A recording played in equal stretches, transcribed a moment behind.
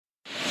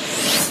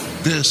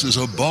This is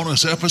a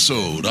bonus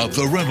episode of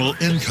the Rental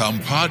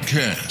Income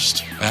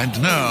Podcast.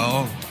 And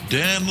now,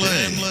 Dan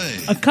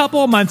Lane. A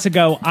couple of months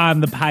ago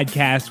on the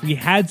podcast, we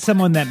had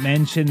someone that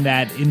mentioned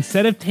that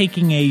instead of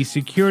taking a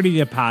security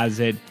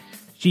deposit,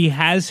 she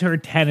has her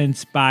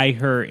tenants buy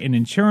her an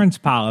insurance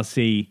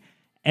policy,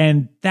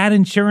 and that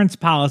insurance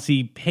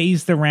policy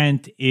pays the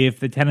rent if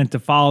the tenant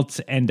defaults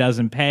and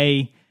doesn't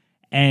pay.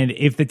 And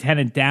if the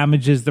tenant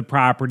damages the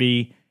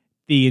property,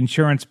 the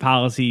insurance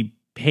policy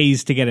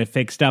pays to get it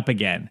fixed up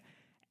again.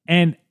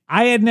 And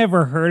I had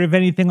never heard of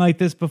anything like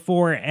this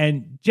before.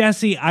 And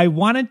Jesse, I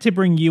wanted to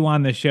bring you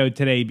on the show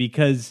today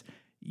because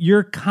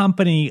your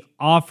company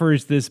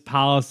offers this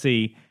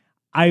policy.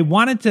 I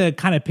wanted to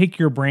kind of pick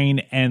your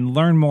brain and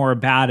learn more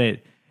about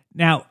it.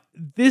 Now,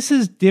 this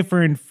is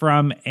different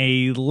from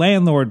a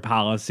landlord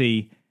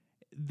policy.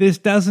 This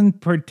doesn't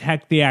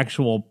protect the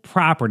actual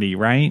property,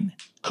 right?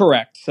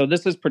 Correct. So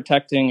this is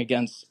protecting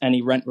against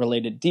any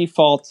rent-related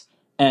defaults,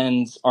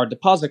 and our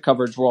deposit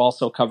coverage will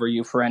also cover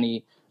you for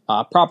any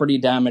property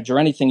damage or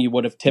anything you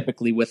would have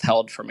typically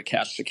withheld from a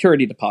cash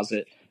security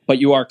deposit. But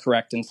you are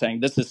correct in saying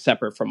this is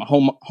separate from a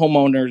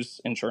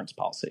homeowner's insurance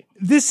policy.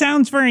 This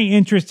sounds very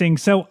interesting.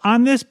 So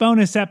on this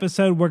bonus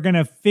episode, we're going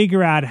to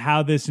figure out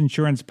how this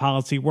insurance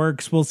policy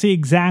works. We'll see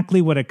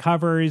exactly what it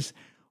covers.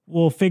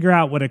 We'll figure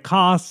out what it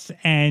costs.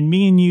 And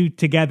me and you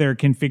together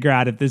can figure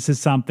out if this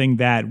is something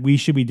that we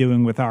should be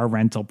doing with our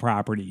rental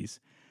properties.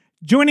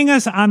 Joining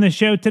us on the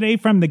show today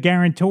from the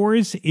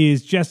Guarantors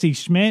is Jesse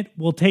Schmidt.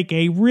 We'll take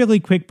a really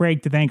quick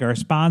break to thank our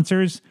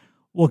sponsors.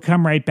 We'll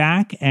come right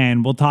back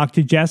and we'll talk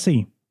to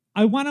Jesse.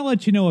 I want to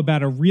let you know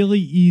about a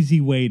really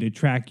easy way to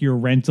track your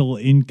rental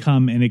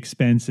income and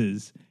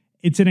expenses.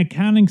 It's an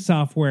accounting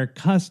software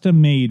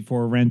custom made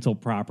for rental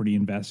property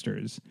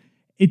investors.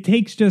 It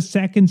takes just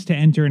seconds to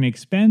enter an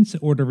expense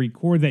or to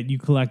record that you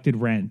collected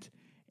rent.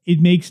 It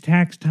makes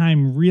tax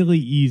time really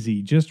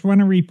easy. Just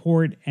run a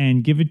report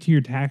and give it to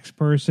your tax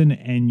person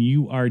and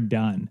you are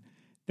done.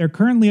 They're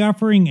currently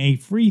offering a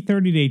free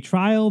 30-day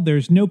trial.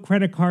 There's no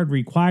credit card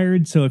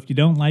required, so if you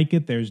don't like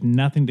it, there's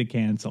nothing to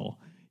cancel.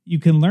 You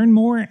can learn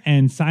more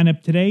and sign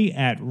up today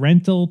at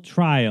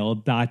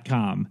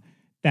rentaltrial.com.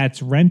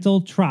 That's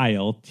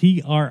rentaltrial,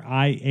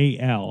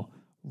 Trial,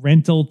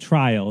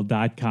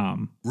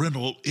 rentaltrial.com.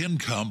 Rental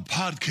Income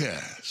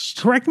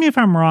Podcast. Correct me if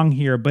I'm wrong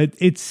here, but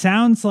it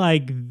sounds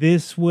like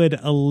this would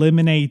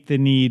eliminate the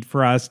need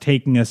for us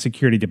taking a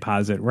security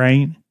deposit,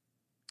 right?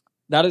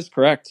 That is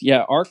correct.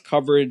 Yeah, our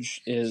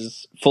coverage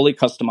is fully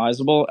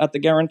customizable at the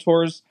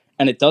Guarantors,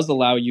 and it does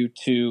allow you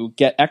to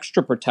get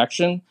extra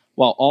protection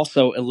while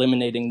also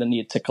eliminating the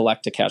need to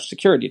collect a cash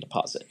security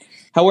deposit.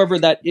 However,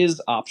 that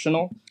is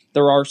optional.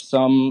 There are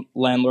some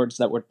landlords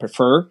that would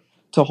prefer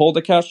to hold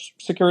a cash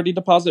security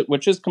deposit,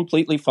 which is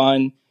completely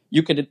fine.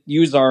 You could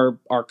use our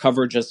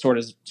coverage as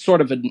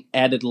sort of an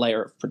added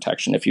layer of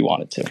protection if you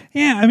wanted to.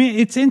 Yeah, I mean,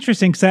 it's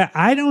interesting because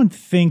I don't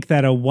think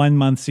that a 1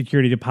 month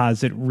security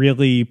deposit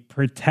really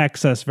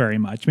protects us very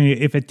much. I mean,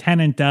 if a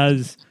tenant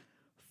does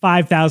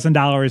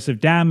 $5,000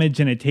 of damage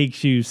and it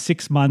takes you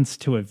 6 months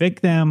to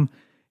evict them,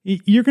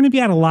 you're going to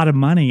be out a lot of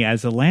money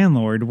as a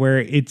landlord, where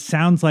it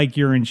sounds like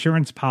your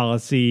insurance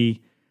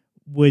policy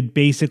would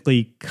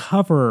basically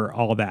cover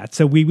all that.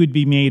 So we would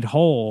be made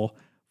whole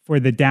for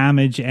the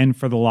damage and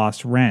for the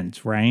lost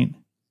rent, right?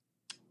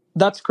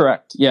 That's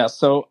correct. Yeah.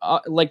 So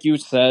like you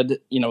said,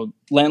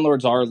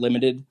 landlords are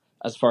limited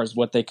as far as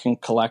what they can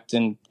collect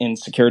in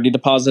security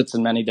deposits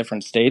in many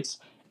different states.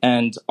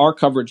 And our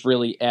coverage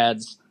really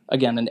adds,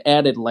 again, an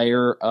added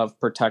layer of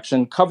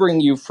protection,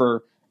 covering you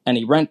for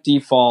any rent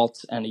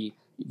default, any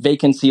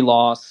vacancy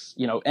loss,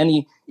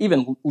 any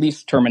even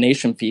lease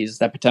termination fees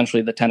that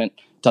potentially the tenant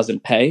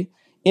doesn't pay,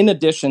 in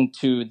addition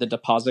to the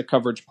deposit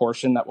coverage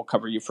portion that will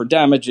cover you for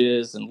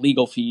damages and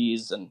legal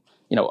fees and,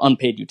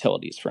 unpaid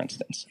utilities, for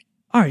instance.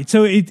 All right.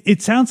 So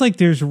it sounds like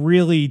there's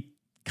really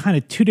kind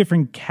of two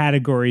different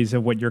categories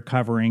of what you're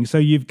covering. So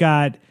you've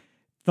got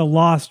the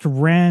lost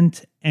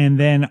rent and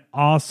then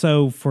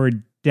also for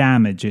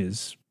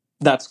damages.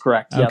 That's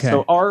correct. Yeah. Okay.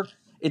 So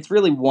it's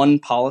really one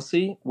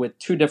policy with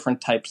two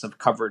different types of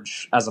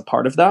coverage as a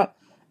part of that.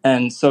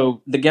 And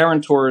so the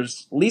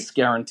guarantor's lease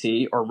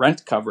guarantee or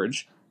rent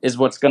coverage is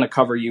what's going to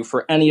cover you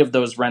for any of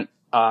those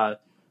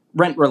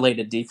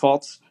rent-related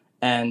defaults.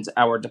 And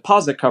our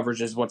deposit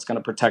coverage is what's going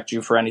to protect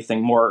you for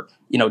anything more,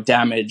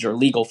 damage or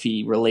legal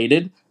fee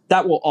related.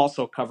 That will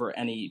also cover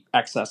any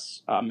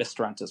excess missed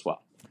rent as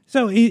well.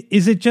 So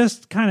is it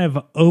just kind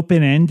of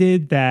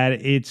open-ended that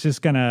it's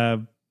just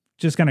gonna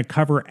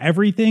cover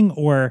everything,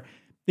 or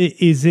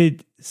is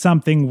it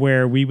something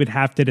where we would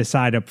have to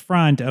decide up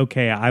front,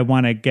 okay, I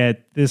want to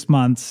get this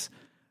month's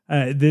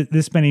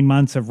this many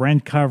months of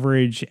rent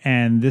coverage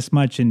and this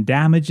much in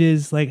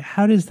damages? Like,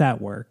 how does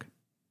that work?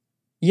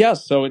 Yeah,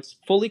 so it's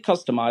fully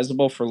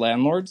customizable for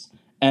landlords.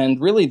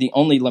 And really the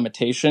only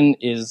limitation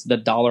is the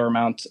dollar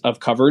amount of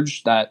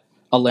coverage that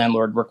a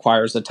landlord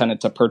requires a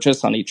tenant to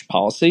purchase on each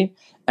policy.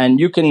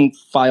 And you can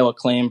file a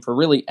claim for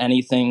really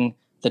anything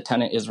the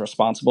tenant is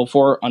responsible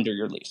for under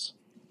your lease.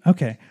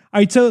 Okay.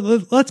 All right. So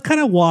let's kind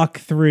of walk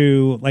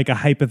through like a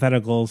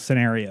hypothetical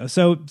scenario.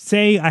 So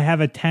say I have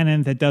a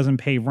tenant that doesn't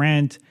pay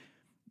rent.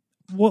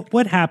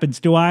 What happens?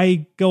 Do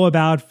I go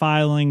about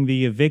filing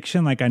the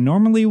eviction like I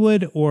normally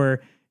would,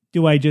 or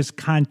do I just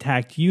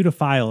contact you to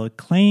file a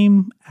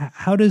claim?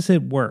 How does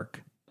it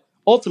work?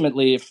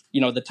 Ultimately, if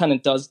the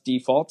tenant does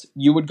default,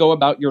 you would go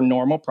about your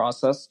normal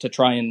process to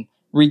try and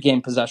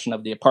regain possession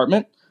of the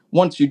apartment.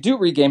 Once you do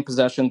regain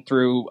possession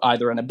through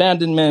either an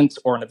abandonment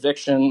or an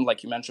eviction,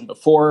 like you mentioned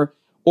before,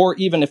 or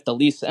even if the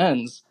lease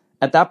ends,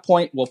 at that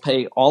point we'll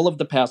pay all of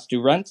the past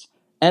due rent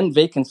and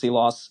vacancy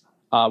loss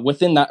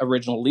within that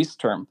original lease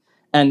term.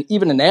 And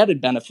even an added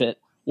benefit,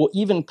 we'll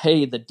even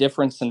pay the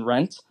difference in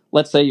rent.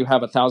 Let's say you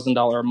have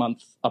 $1,000 a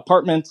month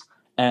apartment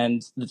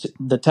and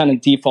the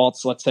tenant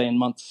defaults, let's say in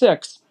month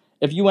 6.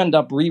 If you end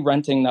up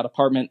re-renting that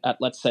apartment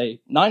at, let's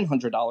say,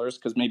 $900,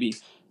 because maybe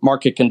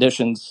market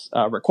conditions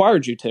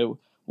required you to,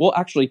 we'll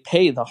actually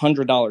pay the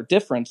 $100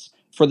 difference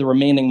for the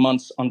remaining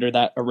months under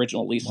that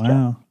original lease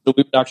term. So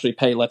we would actually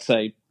pay, let's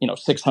say,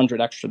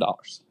 $600 extra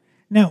dollars.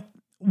 Now,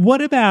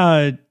 what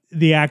about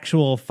the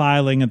actual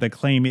filing of the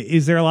claim?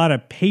 Is there a lot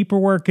of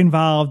paperwork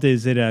involved?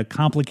 Is it a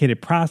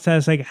complicated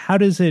process? Like, how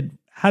does it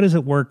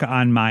work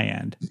on my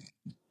end?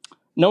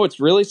 No, it's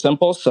really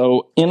simple.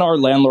 So in our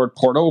landlord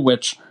portal,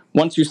 which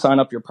once you sign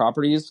up your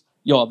properties,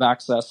 you'll have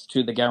access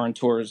to the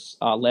guarantor's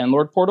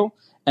landlord portal.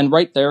 And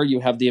right there, you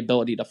have the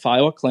ability to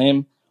file a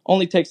claim.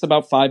 Only takes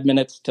about 5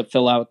 minutes to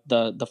fill out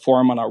the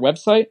form on our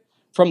website.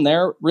 From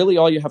there, really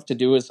all you have to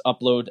do is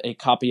upload a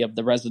copy of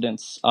the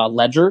resident's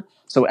ledger.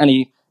 So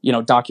any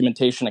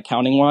documentation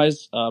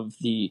accounting-wise of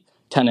the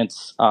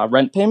tenant's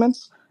rent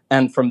payments.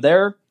 And from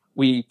there,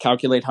 we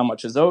calculate how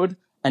much is owed,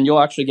 and you'll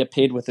actually get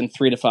paid within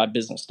 3 to 5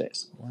 business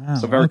days. Wow.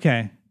 So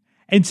okay.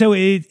 And so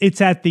it's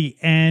at the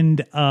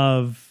end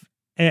of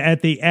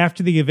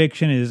after the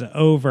eviction is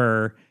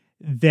over,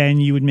 then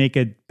you would make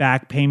a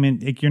back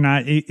payment.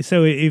 Like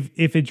so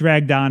if it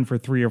dragged on for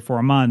 3 or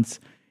 4 months,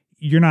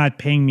 you're not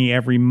paying me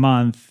every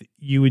month.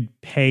 You would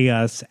pay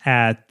us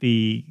at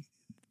the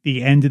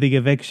end of the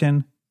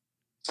eviction.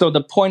 So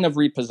the point of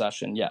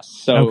repossession, yes.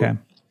 So okay.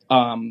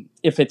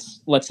 If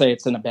let's say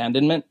it's an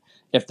abandonment,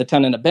 if the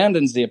tenant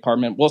abandons the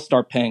apartment, we'll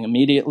start paying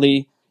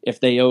immediately. If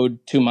they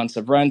owed 2 months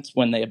of rent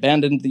when they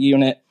abandoned the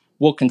unit,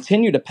 we'll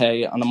continue to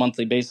pay on a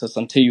monthly basis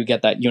until you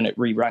get that unit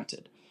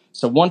re-rented.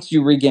 So once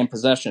you regain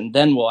possession,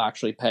 then we'll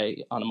actually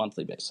pay on a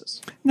monthly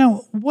basis.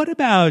 Now, what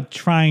about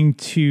trying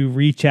to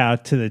reach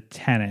out to the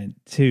tenant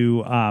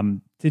to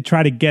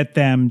try to get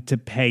them to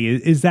pay?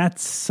 Is that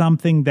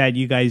something that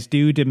you guys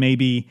do to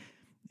maybe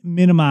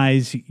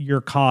minimize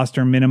your cost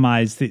or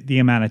minimize the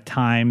amount of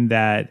time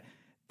that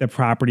the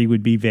property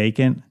would be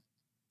vacant?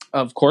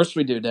 Of course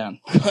we do, Dan.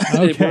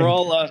 Okay. we're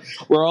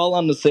all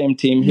on the same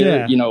team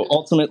here. Yeah.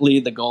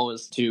 Ultimately the goal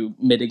is to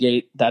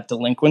mitigate that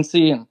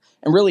delinquency and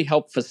really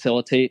help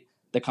facilitate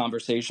the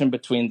conversation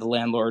between the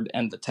landlord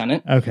and the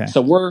tenant. Okay.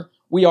 So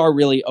we are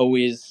really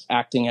always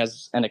acting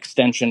as an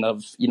extension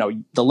of,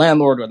 the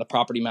landlord or the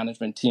property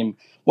management team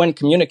when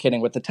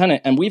communicating with the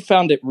tenant. And we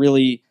found it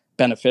really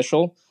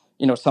beneficial.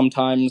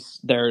 Sometimes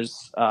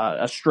there's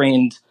a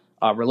strained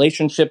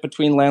relationship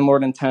between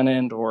landlord and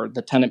tenant, or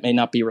the tenant may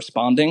not be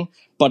responding,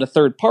 but a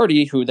third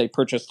party who they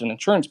purchased an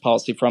insurance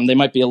policy from, they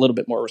might be a little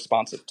bit more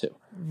responsive to.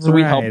 So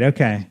we help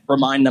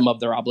remind them of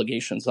their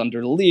obligations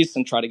under the lease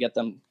and try to get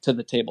them to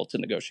the table to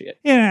negotiate.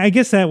 Yeah, I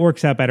guess that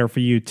works out better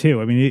for you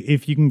too. I mean,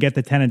 if you can get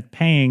the tenant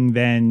paying,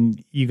 then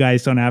you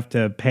guys don't have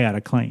to pay out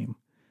a claim.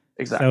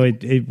 Exactly.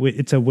 So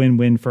it's a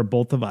win-win for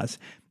both of us.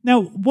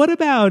 Now, what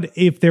about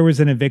if there was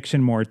an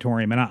eviction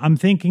moratorium? And I'm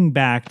thinking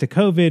back to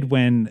COVID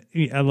when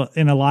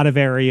in a lot of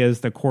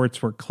areas the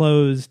courts were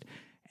closed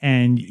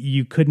and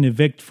you couldn't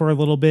evict for a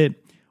little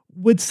bit.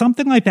 Would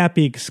something like that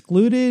be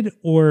excluded,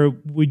 or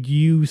would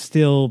you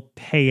still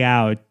pay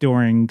out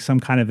during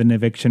some kind of an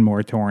eviction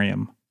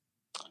moratorium?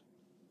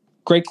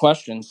 Great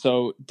question.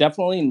 So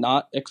definitely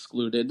not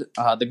excluded.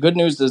 The good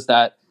news is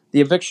that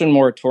the eviction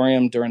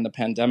moratorium during the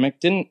pandemic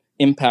didn't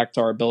impact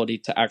our ability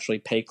to actually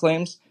pay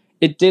claims.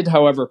 It did,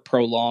 however,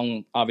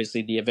 prolong,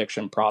 obviously, the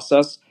eviction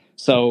process.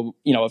 So,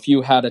 if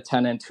you had a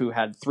tenant who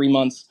had 3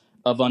 months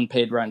of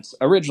unpaid rent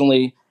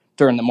originally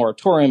during the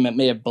moratorium, it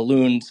may have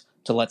ballooned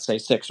to, let's say,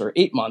 6 or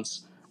 8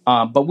 months.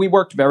 But we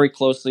worked very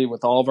closely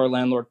with all of our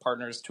landlord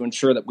partners to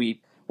ensure that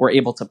we were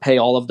able to pay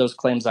all of those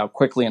claims out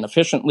quickly and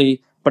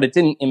efficiently, but it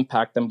didn't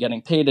impact them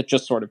getting paid. It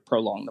just sort of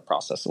prolonged the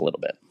process a little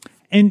bit.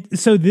 And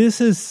so this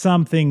is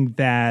something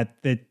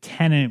that the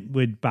tenant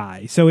would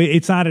buy. So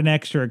it's not an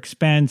extra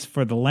expense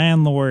for the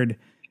landlord.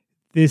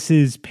 This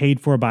is paid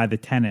for by the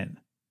tenant.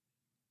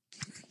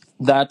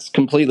 That's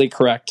completely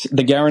correct.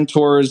 The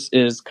guarantors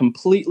is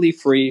completely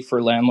free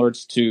for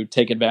landlords to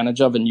take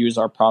advantage of and use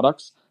our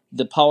products.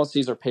 The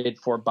policies are paid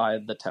for by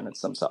the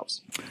tenants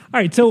themselves. All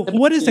right. So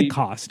what is the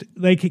cost?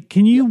 Like,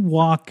 can you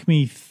walk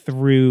me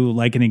through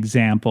like an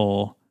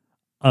example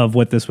of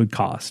what this would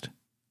cost?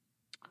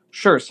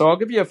 Sure. So I'll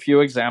give you a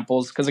few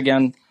examples because,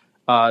 again,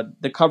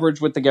 The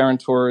coverage with the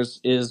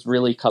guarantors is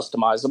really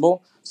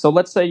customizable. So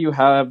let's say you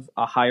have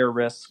a higher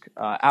risk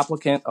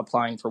applicant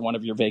applying for one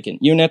of your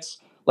vacant units.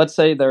 Let's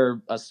say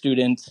they're a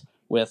student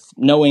with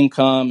no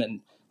income,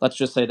 and let's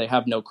just say they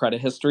have no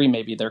credit history.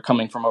 Maybe they're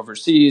coming from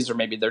overseas, or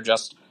maybe they're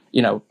just,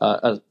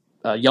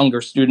 a younger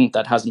student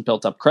that hasn't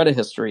built up credit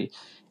history.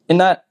 In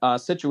that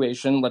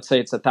situation, let's say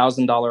it's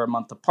 $1,000 a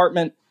month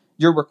apartment.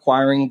 You're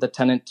requiring the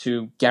tenant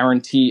to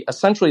guarantee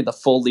essentially the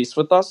full lease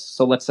with us.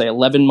 So let's say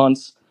 11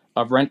 months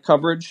of rent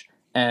coverage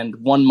and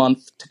 1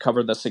 month to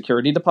cover the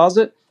security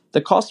deposit.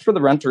 The cost for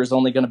the renter is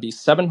only going to be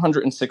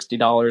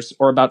 $760,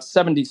 or about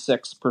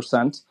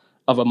 76%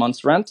 of a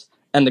month's rent.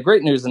 And the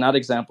great news in that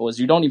example is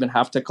you don't even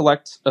have to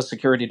collect a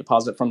security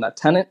deposit from that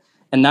tenant.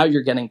 And now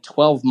you're getting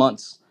 12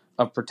 months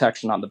of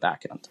protection on the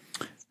back end.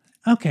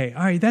 Okay.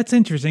 All right. That's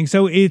interesting.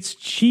 So it's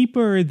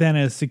cheaper than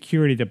a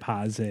security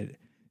deposit.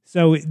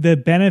 So the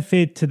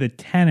benefit to the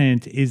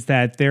tenant is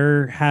that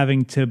they're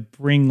having to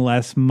bring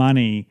less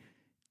money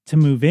to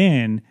move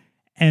in.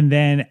 And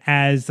then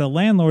as the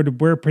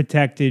landlord, we're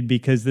protected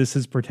because this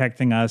is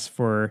protecting us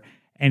for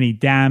any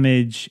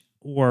damage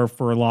or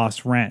for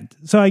lost rent.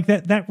 So like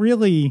that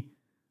really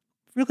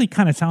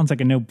kind of sounds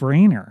like a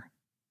no-brainer.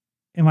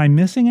 Am I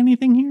missing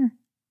anything here?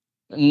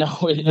 No,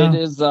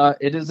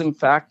 it is in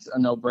fact a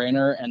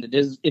no-brainer, and it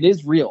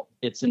is real.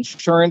 It's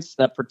insurance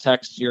that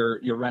protects your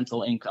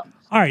rental income.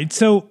 All right.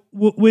 So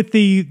with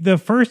the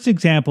first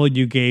example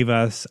you gave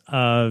us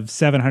of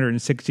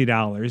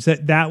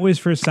 $760, that was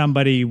for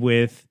somebody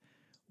with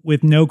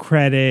no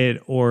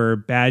credit or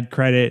bad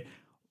credit.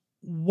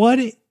 What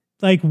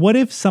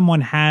if someone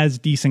has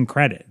decent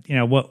credit?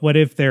 What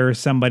if there's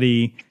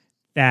somebody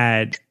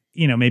that,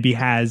 maybe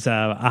has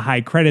a high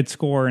credit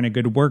score and a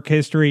good work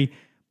history?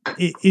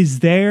 Is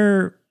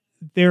their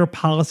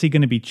policy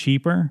going to be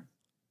cheaper?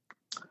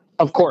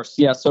 Of course,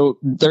 yeah. So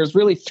there's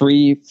really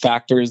three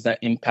factors that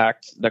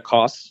impact the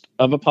cost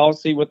of a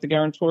policy with the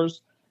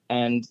guarantors.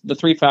 And the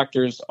three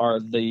factors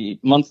are the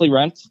monthly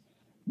rent,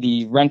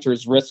 the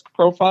renter's risk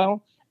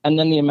profile, and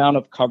then the amount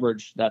of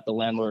coverage that the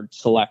landlord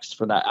selects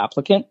for that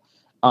applicant.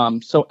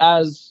 So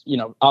as,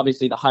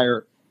 obviously the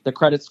higher the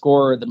credit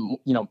score, the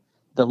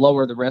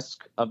lower the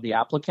risk of the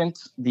applicant,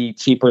 the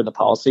cheaper the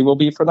policy will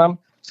be for them.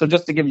 So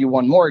just to give you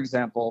one more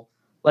example,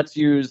 let's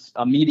use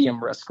a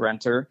medium risk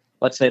renter.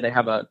 Let's say they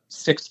have a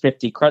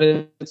 650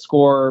 credit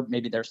score.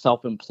 Maybe they're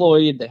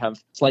self-employed. They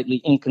have slightly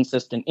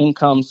inconsistent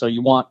income. So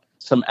you want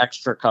some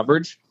extra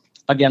coverage.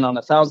 Again, on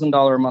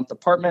 $1,000 a month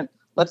apartment,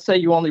 let's say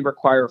you only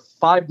require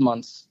 5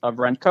 months of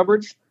rent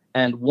coverage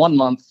and 1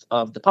 month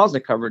of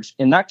deposit coverage.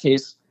 In that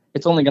case,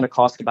 it's only going to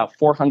cost about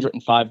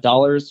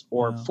 $405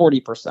 or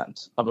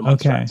 40% of a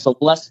month's rent. So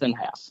less than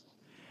half.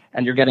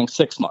 And you're getting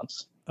 6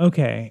 months.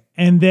 Okay.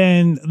 And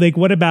then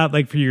what about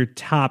for your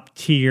top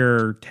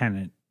tier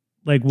tenant?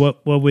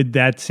 What would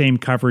that same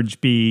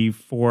coverage be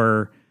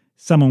for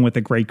someone with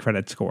a great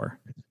credit score?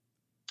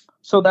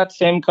 So that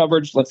same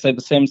coverage, let's say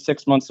the same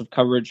 6 months of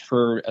coverage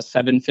for a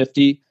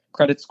 750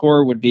 credit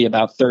score would be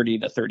about 30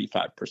 to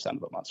 35%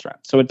 of a month's rent.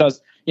 So it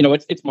does,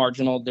 it's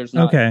marginal. There's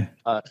not a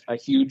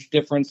huge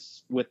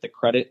difference with the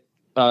credit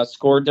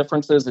score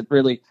differences.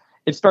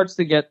 It starts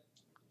to get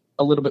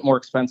a little bit more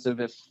expensive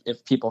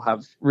if people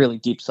have really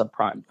deep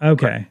subprime.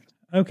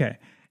 Okay.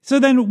 So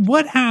then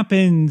what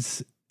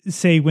happens,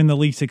 say, when the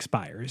lease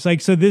expires?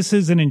 So this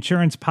is an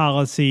insurance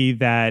policy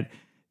that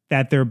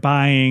they're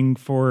buying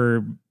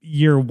for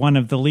year one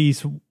of the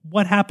lease.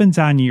 What happens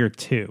on year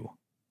two?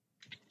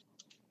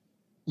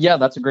 Yeah,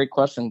 that's a great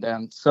question,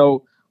 Dan.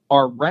 So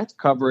our rent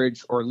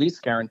coverage or lease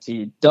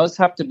guarantee does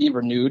have to be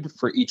renewed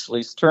for each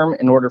lease term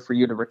in order for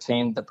you to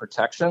retain the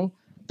protection.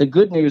 The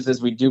good news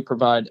is we do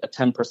provide a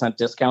 10%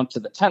 discount to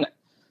the tenant.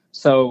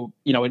 So,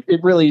 it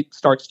really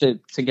starts to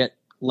get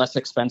less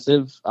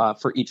expensive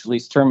for each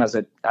lease term as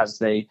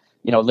they,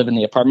 live in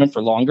the apartment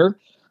for longer.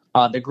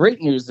 The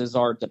great news is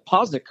our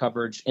deposit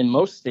coverage in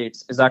most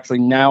states is actually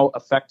now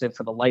effective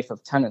for the life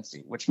of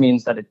tenancy, which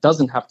means that it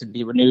doesn't have to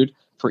be renewed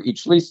for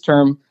each lease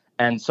term.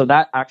 And so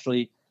that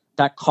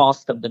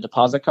cost of the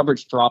deposit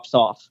coverage drops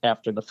off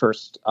after the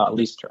first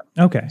lease term.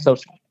 Okay. So,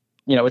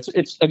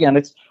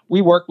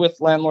 we work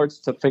with landlords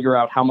to figure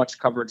out how much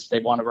coverage they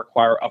want to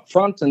require up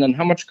front, and then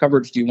how much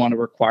coverage do you want to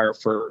require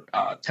for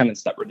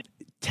tenants that renew.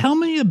 Tell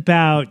me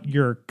about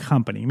your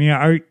company. I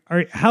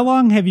mean, how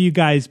long have you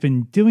guys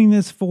been doing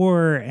this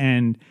for?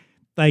 And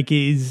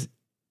is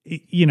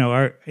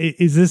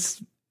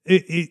this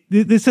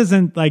this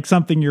isn't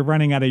something you're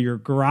running out of your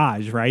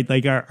garage, right?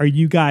 Are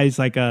you guys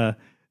a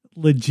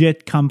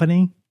legit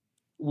company?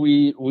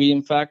 We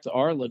in fact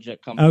are a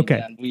legit company.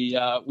 Okay. And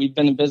we've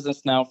been in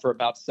business now for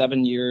about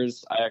 7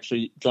 years. I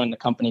actually joined the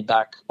company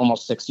back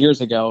almost 6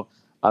 years ago.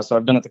 So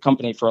I've been at the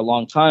company for a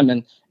long time.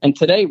 And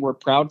today we're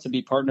proud to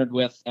be partnered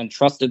with and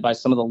trusted by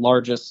some of the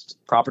largest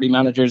property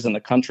managers in the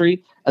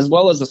country, as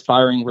well as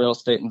aspiring real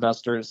estate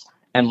investors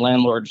and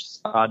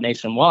landlords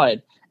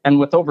nationwide. And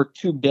with over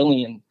 $2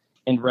 billion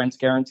in rent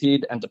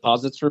guaranteed and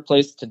deposits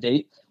replaced to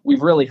date,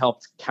 we've really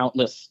helped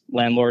countless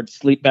landlords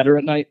sleep better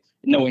at night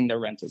knowing their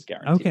rent is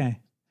guaranteed. Okay.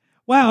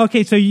 Wow.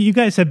 Okay. So you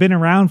guys have been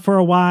around for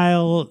a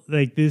while.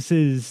 Like this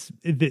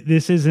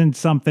isn't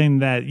something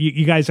that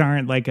you guys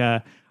aren't like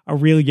a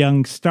real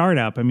young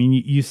startup. I mean,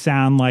 you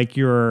sound like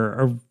you're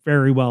a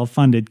very well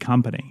funded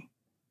company.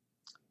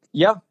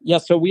 Yeah.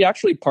 So we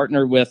actually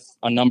partner with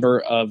a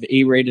number of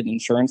A-rated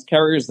insurance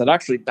carriers that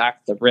actually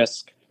back the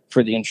risk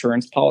for the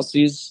insurance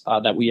policies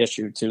that we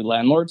issue to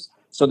landlords.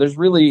 So there's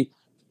really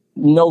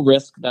no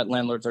risk that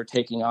landlords are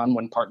taking on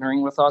when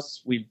partnering with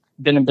us. We've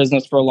been in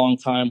business for a long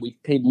time.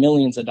 We've paid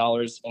millions of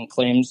dollars in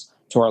claims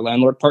to our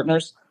landlord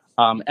partners.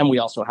 And we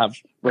also have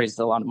raised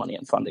a lot of money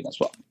in funding as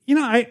well.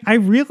 I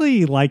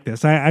really like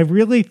this. I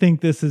really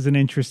think this is an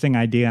interesting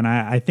idea. And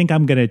I think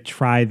I'm going to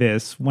try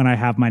this when I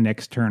have my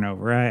next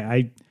turnover.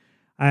 I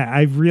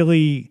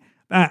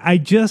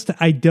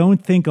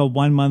don't think a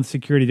 1 month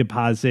security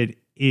deposit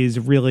is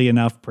really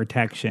enough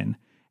protection.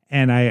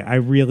 And I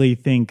really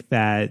think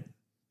that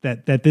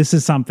this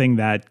is something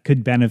that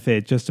could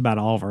benefit just about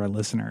all of our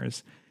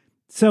listeners.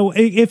 So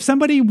if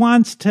somebody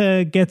wants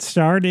to get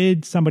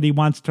started, somebody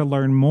wants to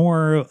learn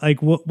more,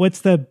 like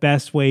what's the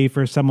best way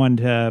for someone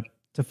to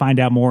find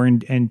out more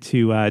and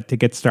to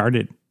get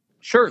started?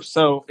 Sure.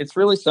 So it's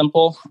really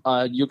simple.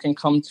 You can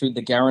come to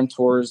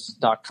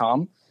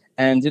theguarantors.com,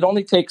 and it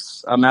only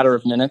takes a matter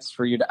of minutes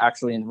for you to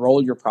actually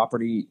enroll your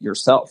property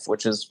yourself,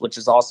 which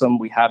is awesome.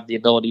 We have the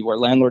ability where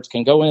landlords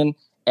can go in,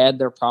 add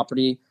their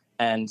property,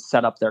 and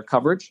set up their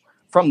coverage.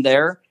 From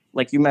there,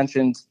 like you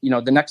mentioned,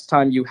 the next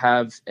time you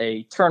have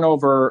a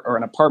turnover or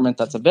an apartment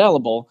that's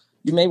available,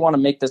 you may want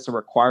to make this a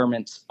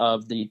requirement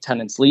of the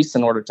tenant's lease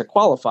in order to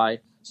qualify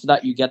so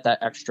that you get that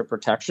extra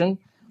protection.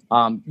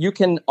 You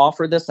can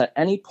offer this at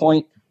any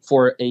point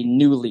for a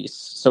new lease.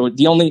 So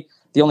the only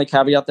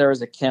caveat there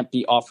is it can't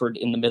be offered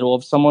in the middle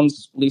of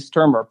someone's lease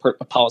term, or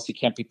a policy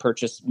can't be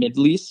purchased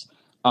mid-lease.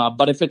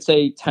 But if it's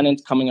a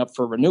tenant coming up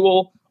for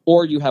renewal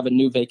or you have a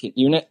new vacant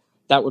unit,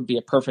 that would be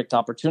a perfect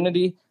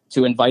opportunity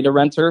to invite a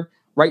renter.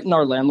 Right in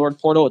our landlord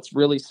portal, it's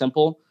really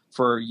simple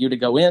for you to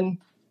go in,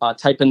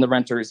 type in the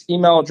renter's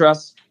email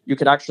address. You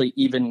could actually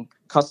even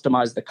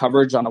customize the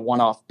coverage on a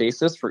one-off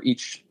basis for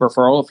each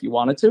referral if you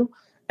wanted to.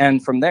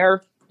 And from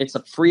there, it's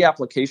a free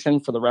application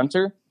for the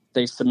renter.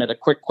 They submit a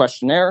quick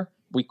questionnaire,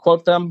 we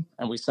quote them,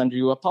 and we send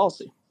you a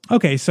policy.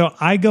 Okay, so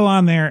I go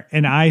on there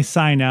and I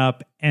sign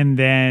up, and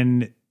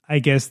then I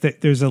guess that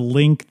there's a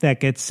link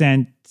that gets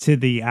sent to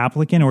the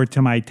applicant or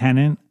to my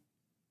tenant.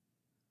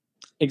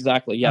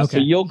 Exactly. Yeah. Okay.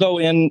 So you'll go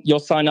in, you'll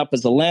sign up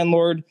as a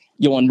landlord,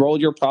 you'll enroll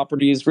your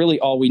properties. Really,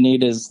 all we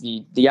need is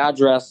the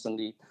address and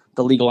the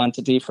legal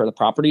entity for the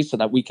property so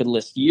that we could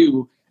list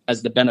you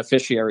as the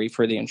beneficiary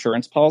for the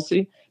insurance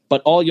policy.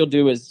 But all you'll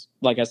do is,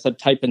 like I said,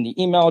 type in the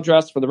email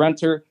address for the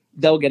renter.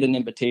 They'll get an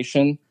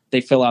invitation. They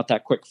fill out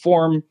that quick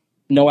form,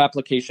 no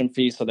application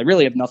fee. So they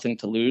really have nothing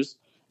to lose.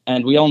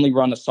 And we only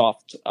run a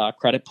soft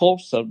credit pull,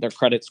 so their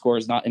credit score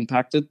is not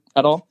impacted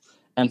at all.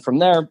 And from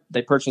there,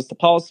 they purchase the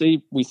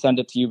policy. We send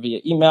it to you via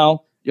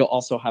email. You'll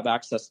also have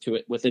access to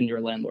it within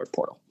your landlord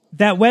portal.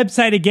 That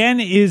website, again,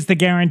 is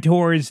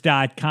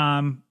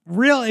theguarantors.com.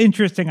 Real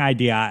interesting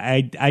idea.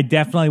 I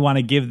definitely want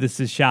to give this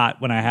a shot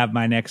when I have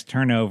my next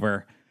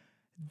turnover.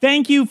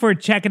 Thank you for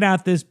checking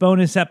out this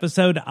bonus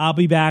episode. I'll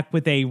be back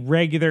with a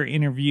regular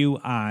interview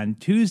on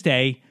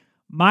Tuesday.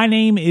 My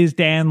name is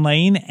Dan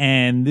Lane,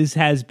 and this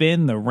has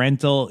been the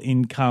Rental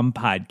Income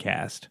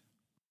Podcast.